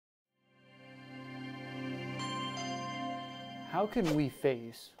how can we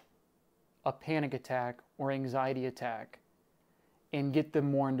face a panic attack or anxiety attack and get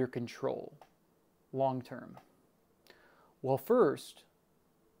them more under control long term? Well, first,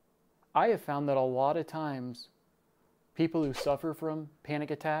 I have found that a lot of times people who suffer from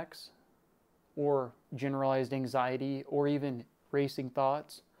panic attacks or generalized anxiety or even racing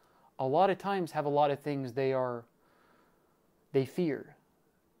thoughts, a lot of times have a lot of things they fear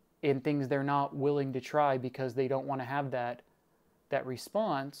and things they're not willing to try because they don't want to have that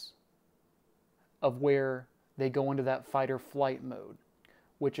response of where they go into that fight or flight mode,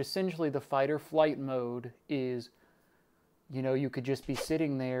 which essentially the fight or flight mode is, you could just be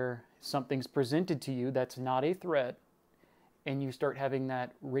sitting there, something's presented to you that's not a threat, and you start having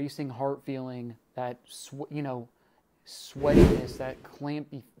that racing heart feeling, that sweatiness,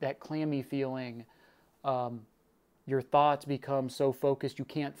 that clammy feeling. Your thoughts become so focused you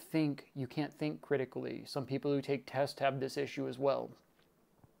can't think critically. Some people who take tests have this issue as well.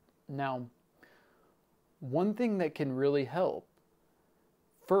 Now, one thing that can really help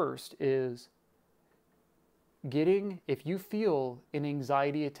first is if you feel an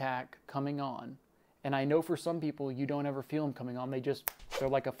anxiety attack coming on, and I know for some people you don't ever feel them coming on, they're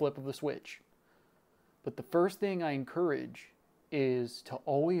like a flip of the switch. But the first thing I encourage is to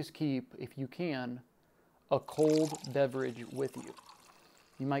always keep, if you can, a cold beverage with you.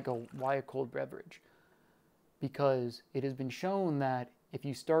 You might go, why a cold beverage? Because it has been shown that if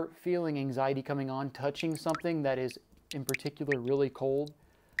you start feeling anxiety coming on, touching something that is in particular really cold,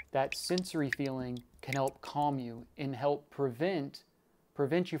 that sensory feeling can help calm you and help prevent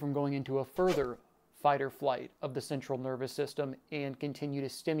you from going into a further fight or flight of the central nervous system and continue to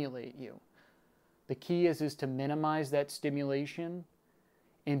stimulate you. The key is to minimize that stimulation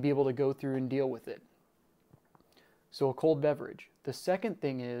and be able to go through and deal with it. So a cold beverage. The second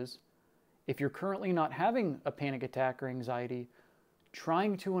thing is, if you're currently not having a panic attack or anxiety,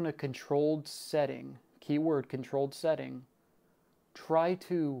 trying to, in a controlled setting, keyword controlled setting, try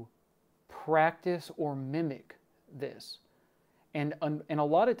to practice or mimic this. And a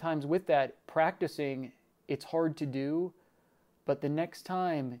lot of times with that practicing, it's hard to do, but the next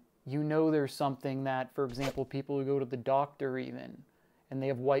time there's something that, for example, people who go to the doctor even, and they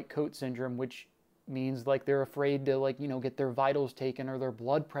have white coat syndrome, which means like they're afraid to get their vitals taken, or their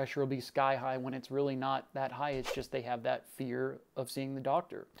blood pressure will be sky high when it's really not that high. It's just they have that fear of seeing the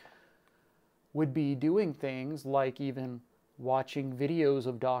doctor. Would be doing things like even watching videos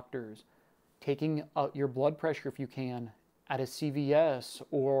of doctors, taking your blood pressure if you can at a CVS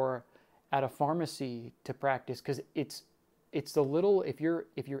or at a pharmacy to practice, because it's the little, if you're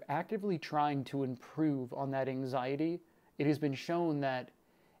actively trying to improve on that anxiety, it has been shown that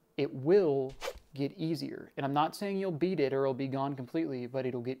it will get easier. And I'm not saying you'll beat it or it'll be gone completely, but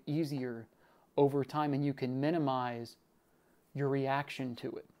it'll get easier over time and you can minimize your reaction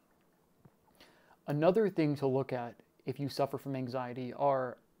to it. Another thing to look at if you suffer from anxiety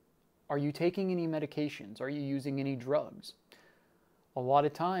are you taking any medications? Are you using any drugs? A lot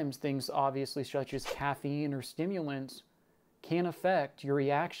of times things obviously such as caffeine or stimulants can affect your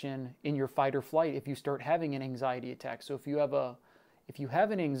reaction in your fight or flight if you start having an anxiety attack. So if you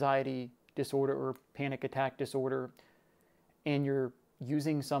have an anxiety disorder or panic attack disorder and you're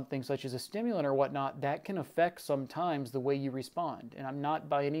using something such as a stimulant or whatnot, that can affect sometimes the way you respond. And I'm not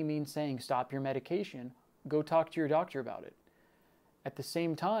by any means saying stop your medication. Go talk to your doctor about it. At the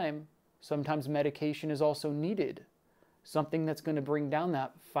same time, sometimes medication is also needed. Something that's going to bring down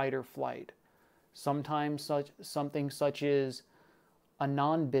that fight or flight. Sometimes something such as a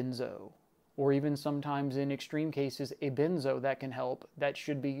non-benzo, or even sometimes in extreme cases a benzo that can help, that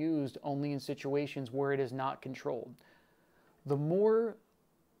should be used only in situations where it is not controlled.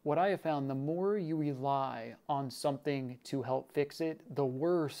 What I have found, the more you rely on something to help fix it, the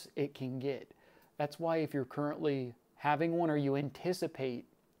worse it can get. That's why if you're currently having one or you anticipate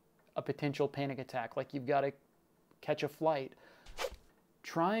a potential panic attack, like you've got to catch a flight,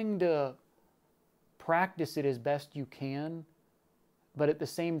 trying to practice it as best you can, but at the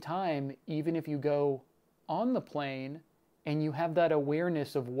same time, even if you go on the plane and you have that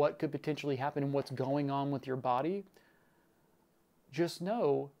awareness of what could potentially happen and what's going on with your body, just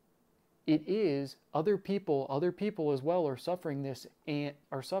know it is other people as well are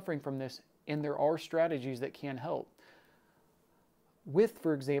suffering from this, and there are strategies that can help. With,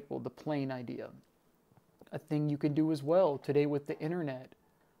 for example, the plane idea, a thing you can do as well today with the internet.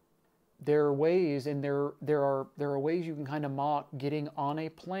 There are ways, and there are ways you can kind of mock getting on a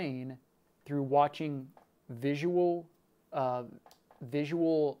plane through watching visual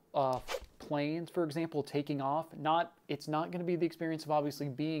planes, for example, taking off. It's not going to be the experience of obviously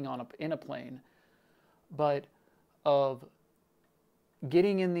being in a plane, but of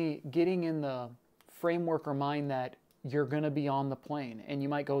getting in the framework or mind that you're going to be on the plane, and you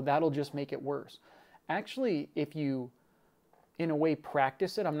might go, that'll just make it worse. Actually, if you in a way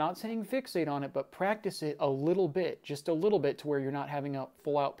practice it, I'm not saying fixate on it, but practice it a little bit, just a little bit, to where you're not having a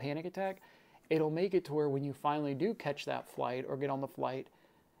full-out panic attack, it'll make it to where when you finally do catch that flight or get on the flight,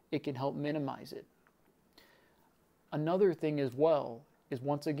 it can help minimize it. Another thing as well is,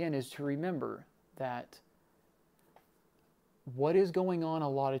 once again, is to remember that what is going on a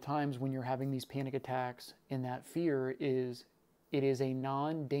lot of times when you're having these panic attacks and that fear is, it is a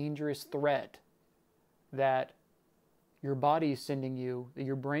non-dangerous threat that your body is sending you, that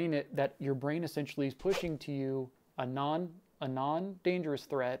your brain essentially is pushing to you a non-dangerous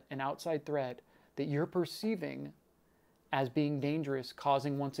threat, an outside threat that you're perceiving as being dangerous,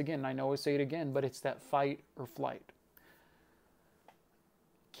 causing, once again, and I know I say it again, but it's that fight or flight.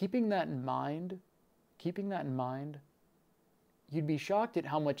 Keeping that in mind, you'd be shocked at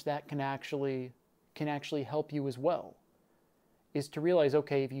how much that can actually help you as well. Is to realize,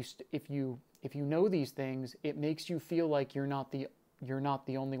 okay, if you know these things, it makes you feel like you're not the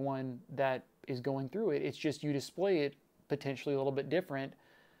only one that is going through it. It's just you display it potentially a little bit different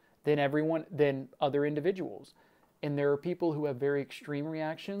than other individuals. And there are people who have very extreme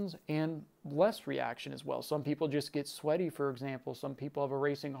reactions and less reaction as well. Some people just get sweaty, for example. Some people have a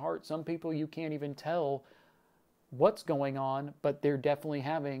racing heart. Some people you can't even tell what's going on, but they're definitely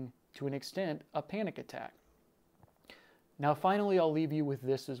having, to an extent, a panic attack. Now, finally, I'll leave you with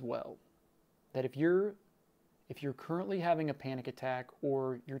this as well. That if you're currently having a panic attack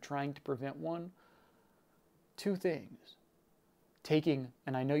or you're trying to prevent one, two things.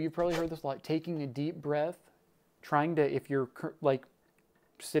 And I know you've probably heard this a lot, taking a deep breath, if you're like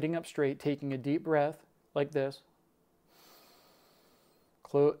sitting up straight, taking a deep breath like this.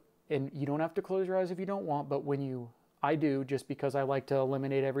 And you don't have to close your eyes if you don't want, but I do, just because I like to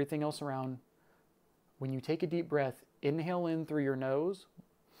eliminate everything else around. When you take a deep breath, inhale in through your nose,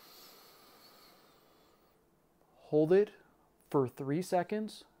 hold it for 3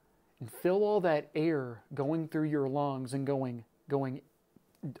 seconds, and feel all that air going through your lungs and going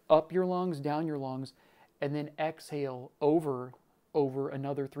up your lungs, down your lungs, and then exhale over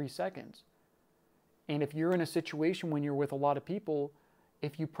another 3 seconds. And if you're in a situation when you're with a lot of people,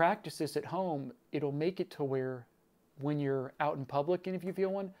 if you practice this at home, it'll make it to where when you're out in public, and if you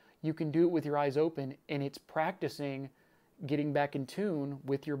feel one, you can do it with your eyes open, and it's practicing getting back in tune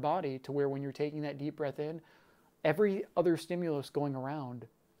with your body to where when you're taking that deep breath in, every other stimulus going around,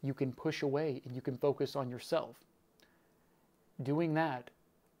 you can push away and you can focus on yourself. Doing that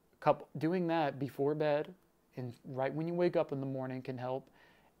before bed and right when you wake up in the morning can help.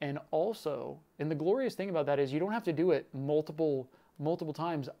 And also, and the glorious thing about that is you don't have to do it multiple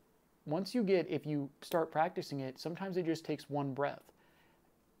times. If you start practicing it, sometimes it just takes one breath.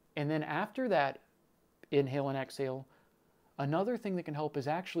 And then after that, inhale and exhale, another thing that can help is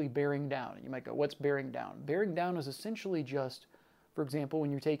actually bearing down. And you might go, what's bearing down? Bearing down is essentially just, for example,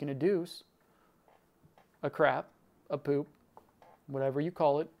 when you're taking a deuce, a crap, a poop, whatever you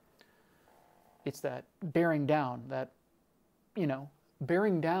call it, it's that bearing down.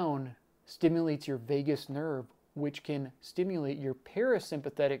 Bearing down stimulates your vagus nerve, which can stimulate your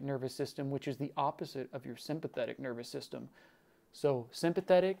parasympathetic nervous system, which is the opposite of your sympathetic nervous system. So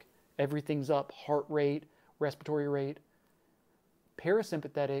sympathetic, everything's up, heart rate, respiratory rate.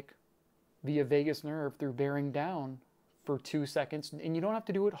 Parasympathetic, via vagus nerve, through bearing down for 2 seconds. And you don't have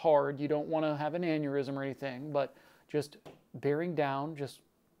to do it hard. You don't want to have an aneurysm or anything, but just bearing down, just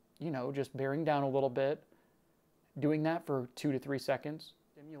bearing down a little bit. Doing that for 2 to 3 seconds.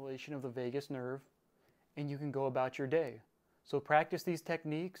 Stimulation of the vagus nerve, and you can go about your day. So practice these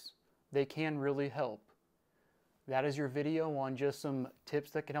techniques. They can really help. That is your video on just some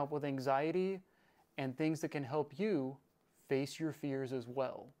tips that can help with anxiety and things that can help you face your fears as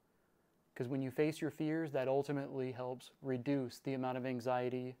well. Because when you face your fears, that ultimately helps reduce the amount of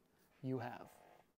anxiety you have.